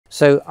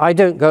So I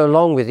don't go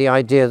along with the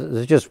idea that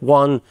there's just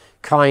one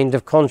kind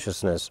of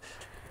consciousness.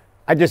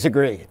 I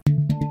disagree.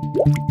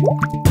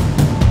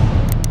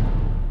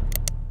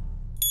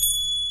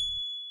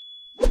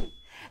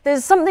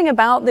 There's something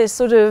about this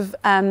sort of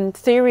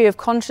theory of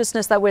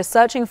consciousness that we're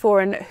searching for,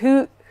 and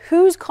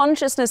whose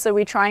consciousness are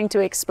we trying to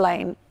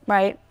explain,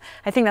 right?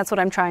 I think that's what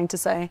I'm trying to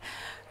say.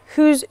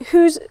 Whose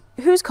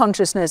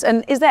consciousness?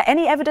 And is there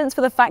any evidence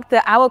for the fact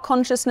that our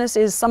consciousness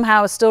is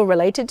somehow still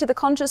related to the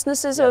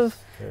consciousnesses of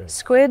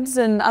squids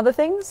and other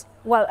things?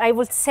 Well, I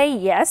would say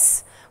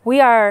yes.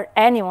 We are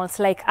animals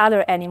like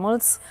other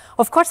animals.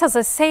 Of course, as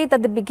I said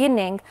at the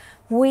beginning,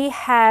 we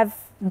have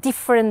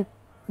different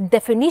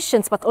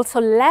definitions, but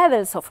also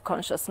levels of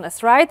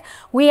consciousness, right?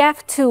 We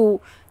have to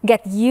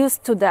get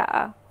used to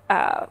the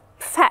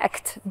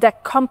fact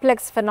that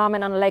complex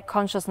phenomenon like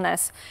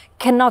consciousness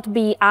cannot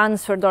be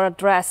answered or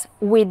addressed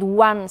with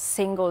one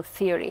single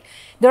theory.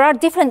 There are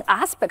different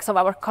aspects of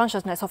our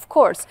consciousness, of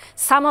course.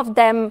 Some of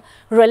them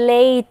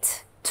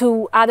relate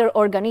to other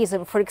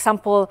organisms. For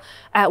example,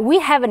 we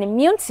have an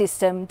immune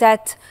system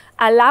that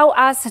allows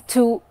us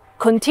to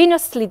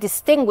continuously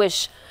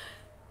distinguish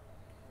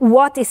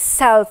what is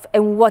self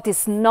and what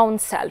is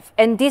non-self.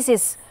 And this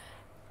is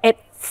a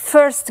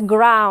first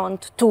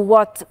ground to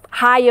what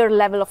higher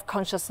level of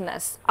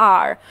consciousness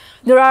are.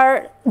 There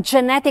are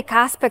genetic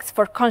aspects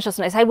for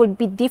consciousness. I would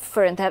be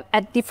different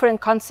at different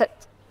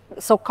concepts.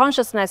 So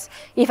consciousness,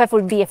 if I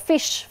would be a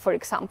fish, for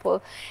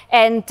example.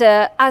 And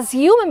as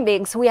human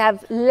beings, we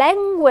have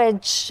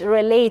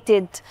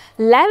language-related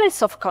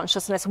levels of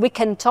consciousness. We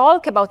can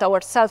talk about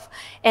ourselves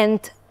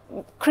and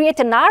create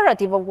a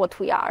narrative of what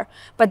we are.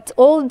 But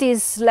all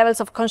these levels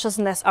of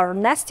consciousness are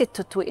nested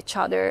to each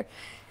other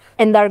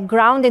and are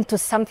grounded into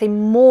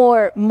something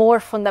more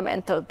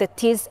fundamental,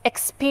 that is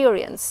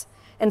experience.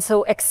 And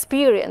so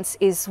experience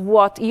is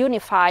what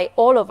unifies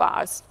all of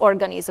us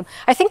organisms.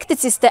 I think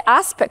this is the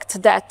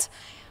aspect that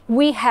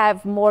we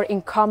have more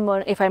in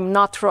common, if I'm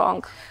not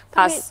wrong.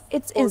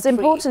 It's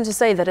important to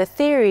say that a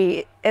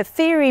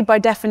theory by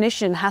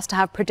definition has to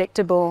have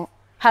predictable,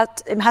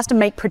 it has to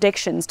make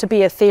predictions to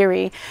be a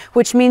theory,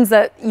 which means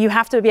that you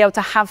have to be able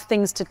to have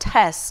things to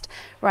test,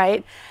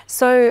 right?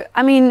 So,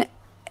 I mean,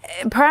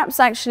 perhaps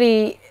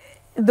actually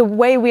the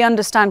way we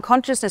understand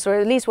consciousness, or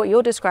at least what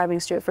you're describing,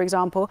 Stuart, for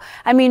example,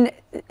 I mean,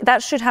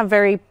 that should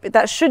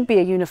be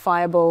a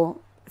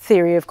unifiable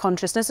theory of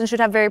consciousness and should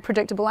have very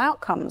predictable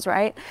outcomes,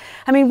 right?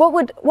 I mean, what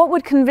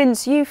would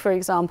convince you, for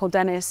example,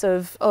 Denis,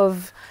 of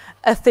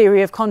a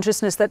theory of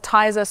consciousness that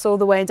ties us all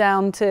the way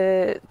down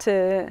to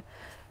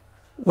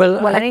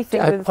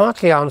anything? I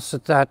partly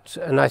answered that,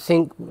 and I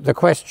think the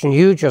question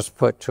you just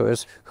put to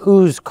us,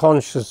 whose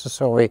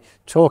consciousness are we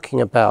talking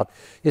about,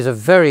 is a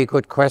very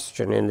good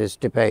question in this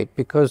debate,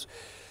 because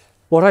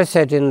what I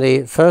said in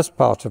the first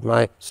part of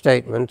my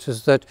statement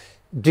is that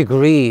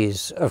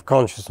degrees of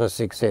consciousness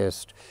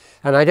exist.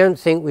 And I don't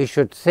think we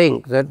should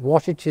think that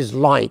what it is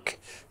like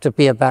to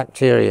be a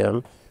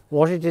bacterium,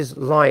 what it is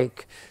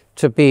like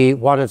to be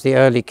one of the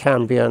early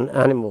Cambrian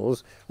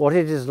animals, what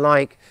it is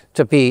like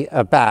to be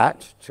a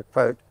bat, to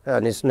quote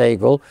Denis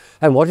Noble,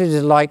 and what it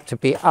is like to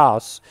be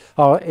us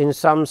are in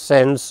some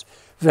sense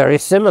very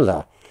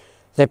similar.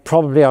 They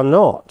probably are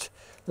not.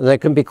 There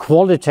can be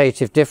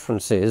qualitative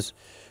differences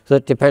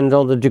that depend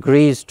on the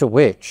degrees to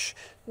which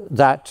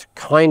that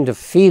kind of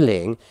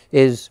feeling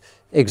is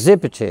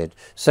exhibited.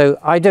 So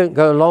I don't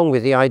go along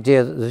with the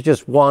idea that there's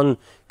just one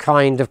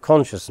kind of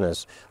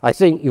consciousness. I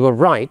think you were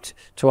right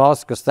to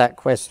ask us that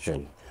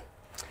question.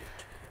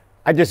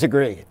 I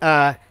disagree.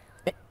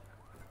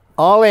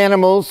 All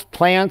animals,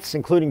 plants,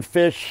 including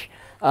fish,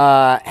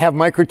 have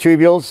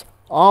microtubules.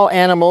 All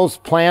animals,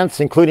 plants,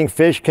 including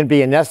fish, can be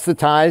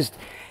anesthetized,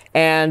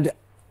 and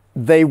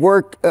they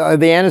work.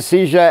 The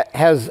anesthesia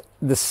has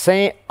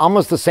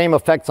almost the same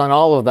effects on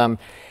all of them.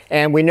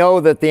 And we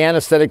know that the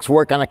anesthetics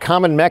work on a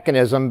common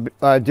mechanism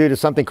due to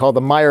something called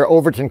the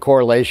Meyer-Overton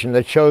correlation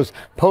that shows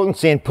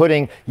potency in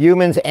putting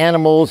humans,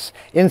 animals,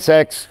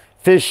 insects,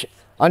 fish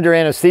under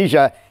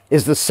anesthesia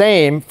is the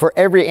same for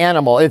every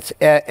animal. It's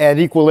at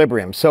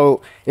equilibrium.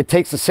 So it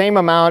takes the same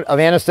amount of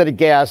anesthetic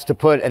gas to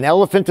put an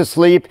elephant to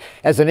sleep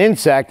as an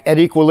insect at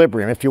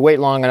equilibrium if you wait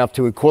long enough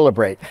to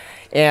equilibrate.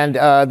 And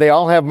they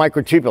all have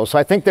microtubules. So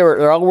I think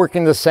they're all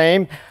working the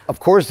same.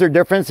 Of course, they're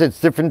different. It's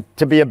different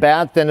to be a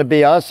bat than to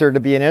be us or to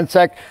be an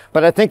insect.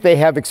 But I think they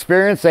have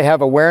experience, they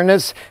have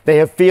awareness, they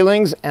have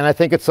feelings, and I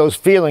think it's those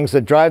feelings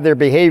that drive their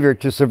behavior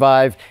to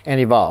survive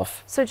and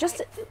evolve. So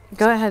just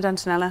go ahead,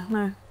 Antonella.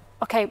 No.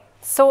 Okay,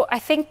 so I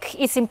think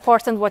it's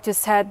important what you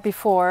said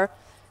before,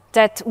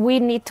 that we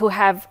need to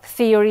have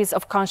theories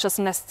of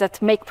consciousness that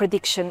make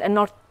prediction and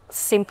not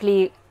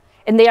simply,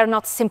 and they are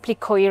not simply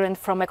coherent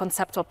from a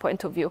conceptual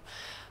point of view.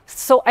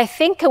 So I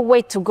think a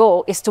way to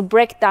go is to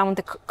break down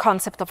the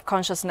concept of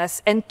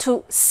consciousness and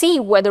to see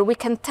whether we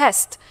can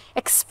test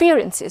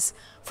experiences.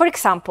 For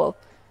example,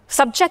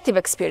 subjective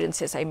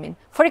experiences, I mean.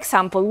 For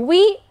example,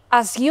 we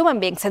as human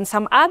beings and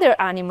some other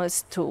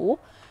animals too,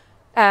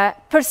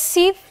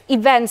 perceive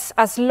events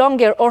as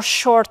longer or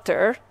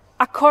shorter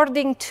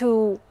according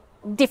to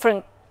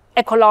different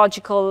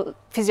ecological,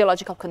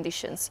 physiological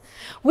conditions.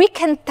 We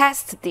can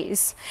test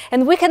this,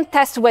 and we can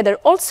test whether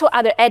also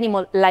other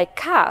animals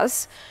like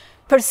us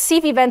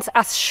perceive events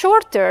as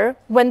shorter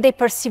when they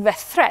perceive a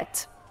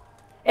threat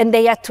and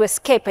they have to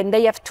escape and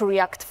they have to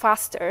react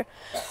faster,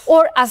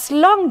 or as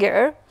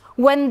longer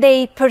when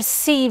they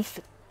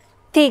perceive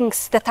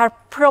things that are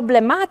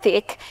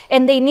problematic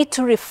and they need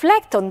to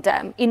reflect on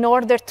them in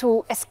order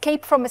to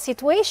escape from a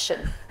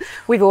situation.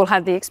 We've all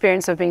had the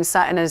experience of being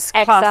sat in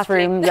a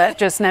classroom that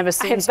just never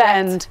seems to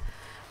end.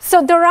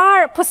 So there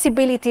are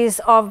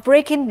possibilities of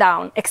breaking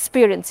down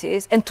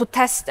experiences and to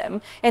test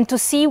them and to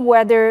see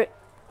whether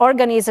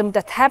organisms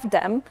that have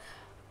them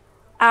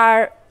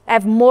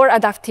have more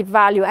adaptive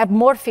value, have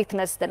more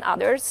fitness than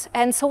others,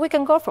 and so we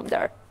can go from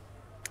there.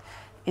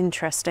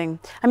 Interesting.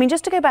 I mean,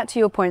 just to go back to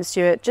your point,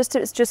 Stuart, just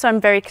so I'm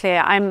very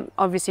clear, I'm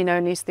obviously no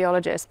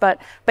anaesthesiologist, but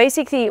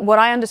basically what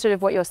I understood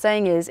of what you're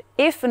saying is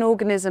if an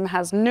organism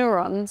has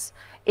neurons,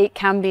 it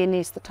can be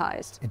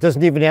anaesthetized. It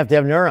doesn't even have to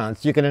have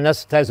neurons. You can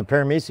anesthetize a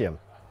paramecium.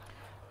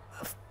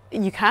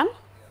 You can?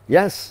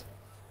 Yes,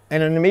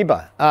 and an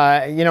amoeba.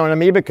 You know, an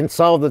amoeba can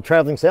solve the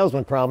traveling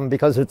salesman problem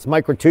because its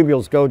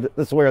microtubules go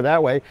this way or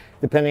that way,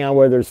 depending on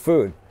where there's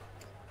food.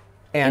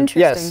 And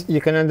yes, you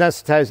can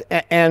anesthetize,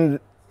 and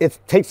it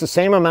takes the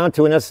same amount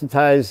to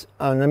anesthetize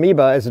an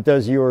amoeba as it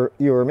does you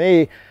or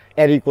me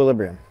at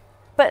equilibrium.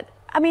 But,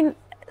 I mean,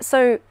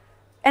 so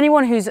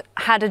anyone who's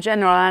had a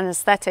general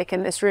anesthetic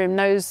in this room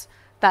knows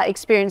that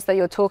experience that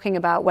you're talking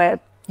about where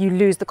you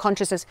lose the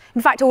consciousness.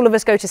 In fact, all of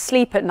us go to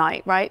sleep at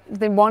night, right?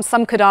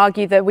 Some could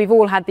argue that we've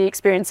all had the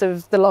experience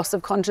of the loss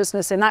of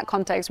consciousness in that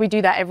context. We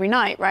do that every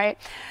night, right?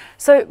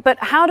 So, but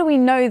how do we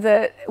know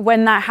that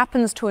when that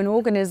happens to an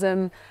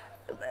organism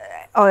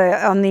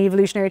on the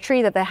evolutionary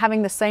tree that they're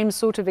having the same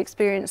sort of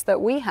experience that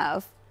we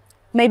have?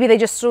 Maybe they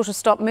just sort of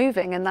stop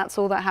moving and that's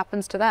all that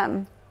happens to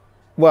them.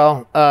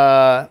 Well,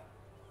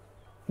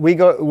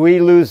 we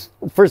lose,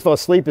 first of all,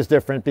 sleep is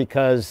different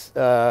because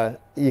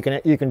you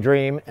can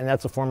dream, and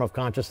that's a form of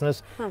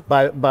consciousness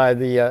by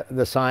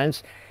the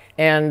science.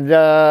 And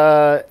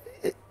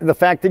the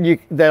fact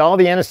that all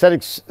the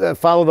anesthetics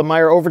follow the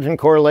Meyer-Overton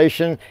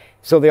correlation,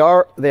 so they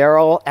are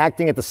all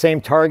acting at the same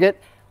target,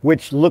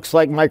 which looks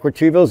like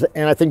microtubules.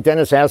 And I think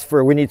Dennis asked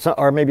for, we need some,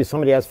 or maybe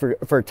somebody asked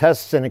for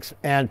tests,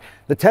 and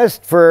the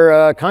test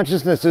for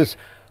consciousness is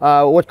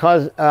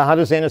how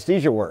does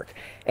anesthesia work?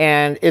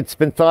 And it's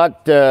been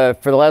thought for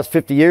the last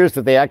 50 years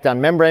that they act on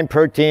membrane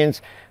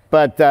proteins,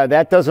 but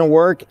that doesn't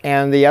work,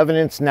 and the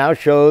evidence now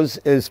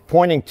is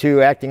pointing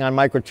to acting on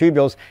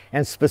microtubules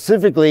and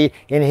specifically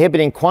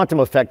inhibiting quantum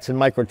effects in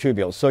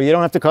microtubules. So you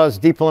don't have to cause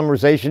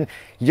depolymerization,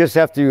 you just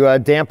have to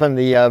dampen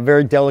the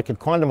very delicate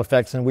quantum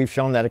effects, and we've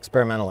shown that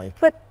experimentally.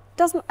 But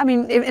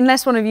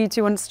unless one of you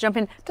two wants to jump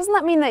in, does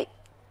that mean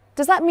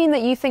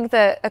that you think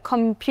that a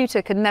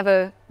computer could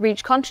never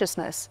reach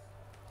consciousness?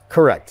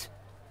 Correct.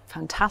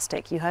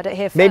 Fantastic, you heard it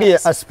here first. Maybe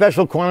a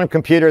special quantum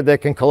computer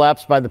that can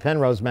collapse by the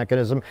Penrose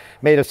mechanism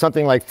made of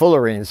something like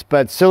fullerenes,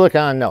 but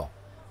silicon, no.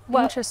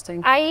 Well,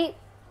 interesting. I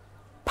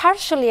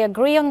partially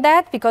agree on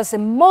that because a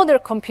modern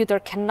computer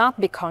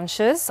cannot be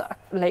conscious,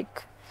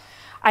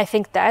 I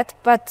think that,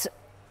 but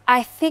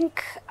I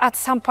think at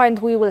some point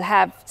we will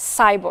have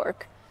cyborg.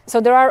 So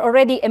there are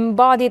already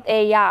embodied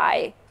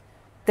AI.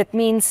 That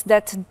means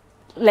that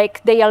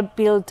they are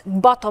built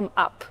bottom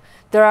up.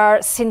 There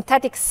are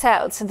synthetic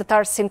cells that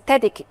are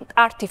synthetic,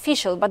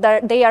 artificial, but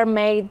they are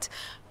made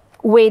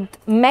with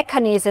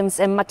mechanisms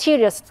and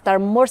materials that are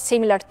more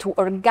similar to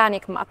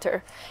organic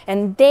matter.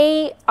 And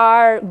they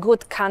are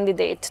good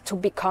candidates to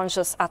be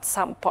conscious at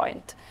some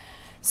point.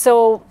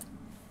 So,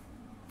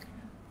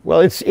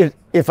 well,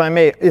 if I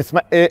may,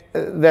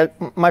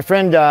 my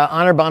friend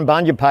Anirban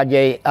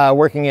Bandyopadhyay,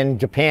 working in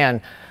Japan,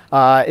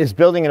 is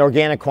building an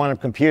organic quantum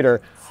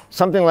computer.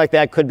 Something like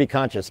that could be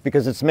conscious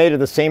because it's made of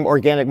the same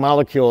organic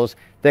molecules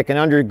that can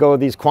undergo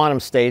these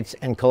quantum states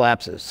and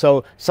collapses.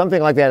 So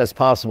something like that is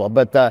possible.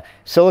 But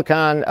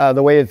silicon,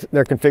 the way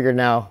they're configured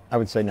now, I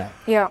would say no.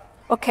 Yeah,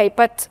 okay,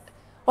 but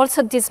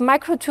also this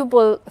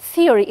microtubule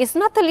theory is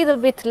not a little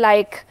bit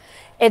like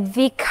a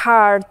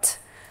Descartes,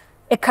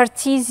 a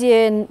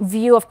Cartesian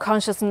view of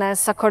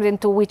consciousness according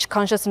to which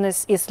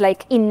consciousness is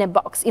like in a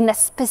box, in a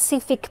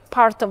specific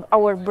part of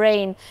our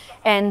brain,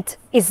 and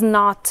is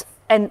not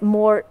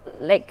more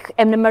like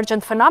an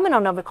emergent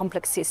phenomenon of a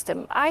complex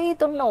system? I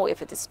don't know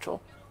if it is true.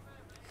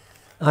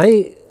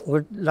 I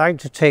would like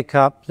to take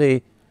up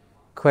the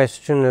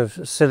question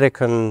of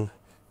silicon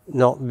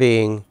not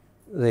being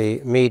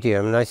the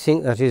medium, and I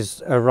think that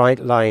is a right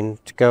line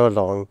to go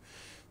along,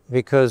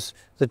 because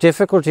the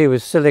difficulty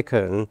with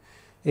silicon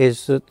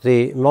is that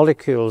the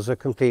molecules are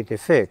completely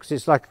fixed.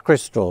 It's like a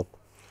crystal.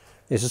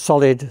 It's a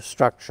solid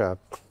structure.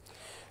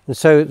 And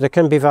so there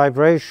can be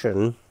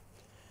vibration,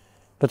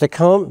 but there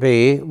can't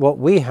be what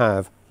we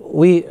have.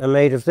 We are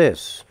made of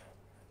this,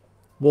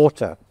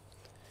 water.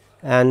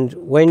 And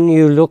when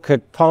you look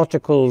at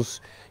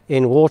particles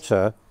in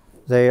water,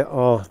 they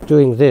are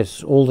doing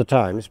this all the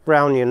time. It's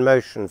Brownian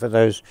motion for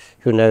those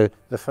who know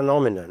the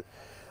phenomenon.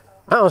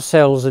 Our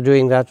cells are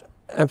doing that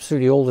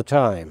absolutely all the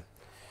time.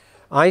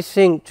 I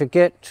think to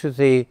get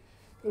to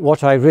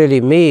what I really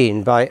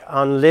mean by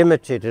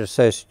unlimited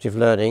associative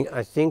learning,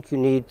 I think you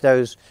need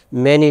those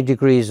many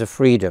degrees of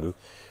freedom,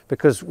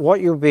 because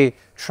what you'll be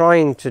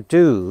trying to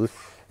do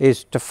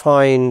is to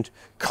find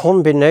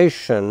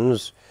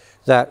combinations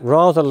that,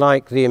 rather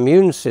like the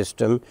immune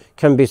system,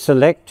 can be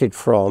selected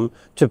from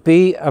to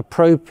be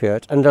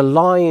appropriate and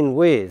align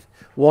with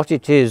what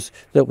it is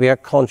that we are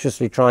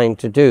consciously trying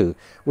to do.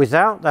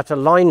 Without that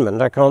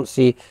alignment, I can't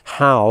see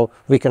how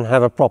we can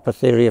have a proper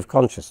theory of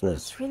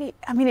consciousness.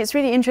 It's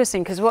really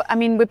interesting, because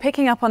we're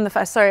picking up on the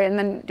fact, sorry, and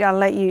then I'll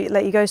let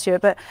you go,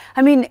 Stuart, but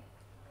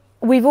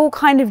we've all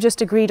kind of just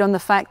agreed on the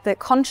fact that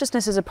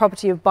consciousness is a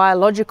property of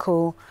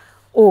biological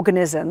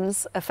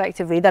organisms,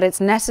 effectively, that it's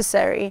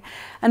necessary,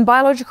 and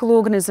biological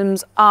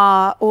organisms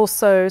are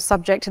also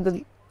subject to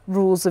the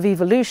rules of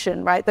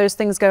evolution, right? Those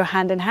things go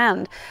hand in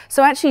hand.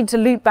 So actually, to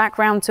loop back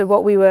round to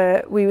what we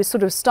were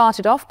sort of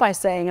started off by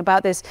saying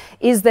about this,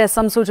 is there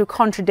some sort of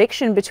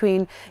contradiction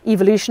between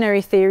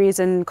evolutionary theories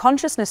and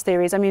consciousness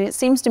theories? It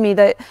seems to me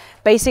that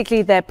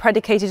basically they're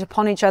predicated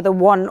upon each other,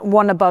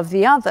 one above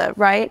the other,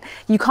 right?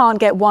 You can't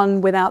get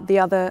one without the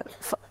other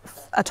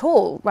at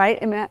all, right?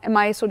 Am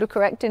I sort of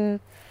correct in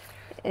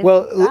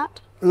that?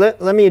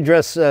 Let me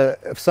address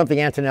something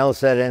Antonella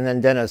said, and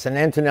then Denis. And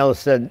Antonella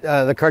said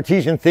the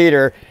Cartesian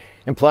theater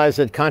implies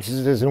that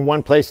consciousness is in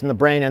one place in the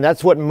brain, and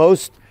that's what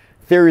most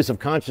theories of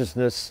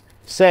consciousness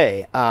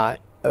say,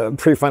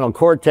 prefrontal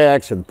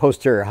cortex or the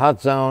posterior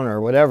hot zone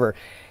or whatever.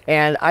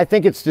 And I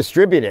think it's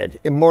distributed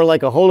more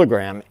like a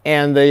hologram,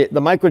 and the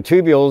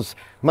microtubules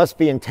must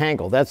be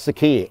entangled. That's the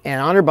key. And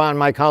Anirban,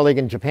 my colleague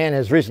in Japan,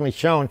 has recently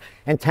shown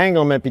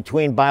entanglement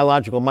between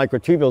biological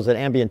microtubules at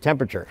ambient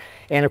temperature.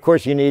 And of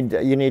course, you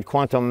need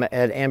quantum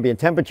at ambient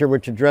temperature,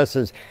 which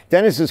addresses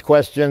Denis's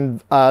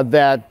question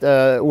that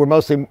we're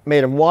mostly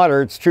made of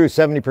water. It's true,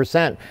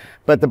 70%.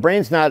 But the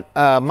brain's not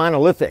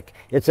monolithic.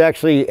 It's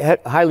actually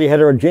highly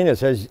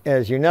heterogeneous,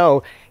 as you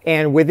know.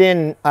 And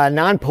within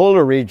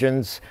nonpolar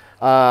regions,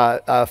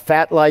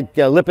 fat-like,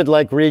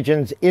 lipid-like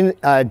regions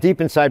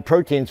deep inside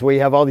proteins, where you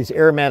have all these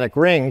aromatic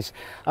rings,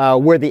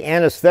 where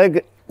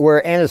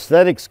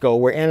anesthetics go,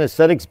 where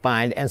anesthetics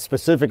bind, and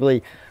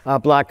specifically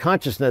block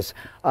consciousness.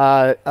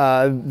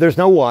 There's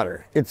no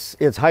water. It's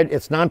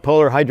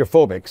nonpolar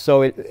hydrophobic,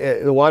 so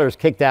the water is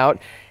kicked out,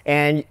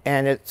 and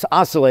it's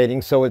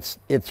oscillating, so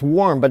it's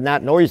warm but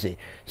not noisy.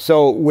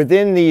 So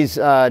within these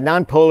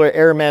nonpolar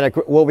aromatic,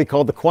 what we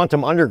call the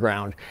quantum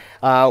underground,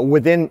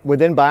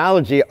 within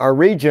biology, are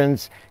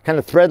regions, kind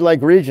of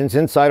thread-like regions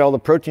inside all the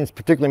proteins,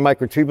 particularly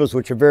microtubules,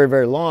 which are very,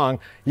 very long.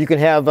 You can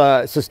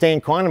have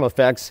sustained quantum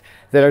effects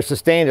that are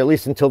sustained at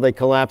least until they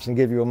collapse and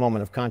give you a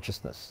moment of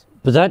consciousness.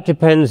 But that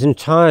depends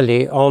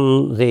entirely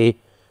on the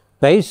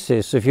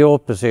basis of your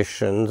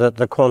position that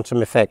the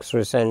quantum effects are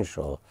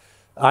essential.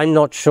 I'm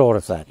not sure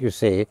of that, you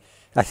see.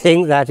 I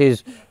think that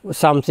is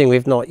something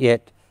we've not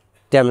yet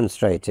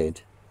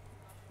demonstrated.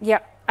 Yeah,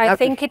 I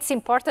think it's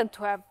important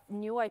to have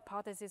new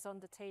hypotheses on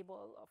the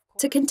table.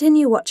 To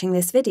continue watching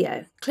this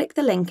video, click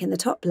the link in the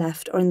top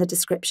left or in the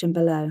description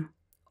below.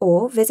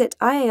 Or visit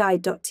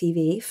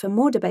iai.tv for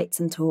more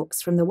debates and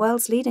talks from the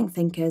world's leading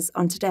thinkers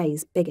on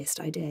today's biggest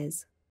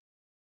ideas.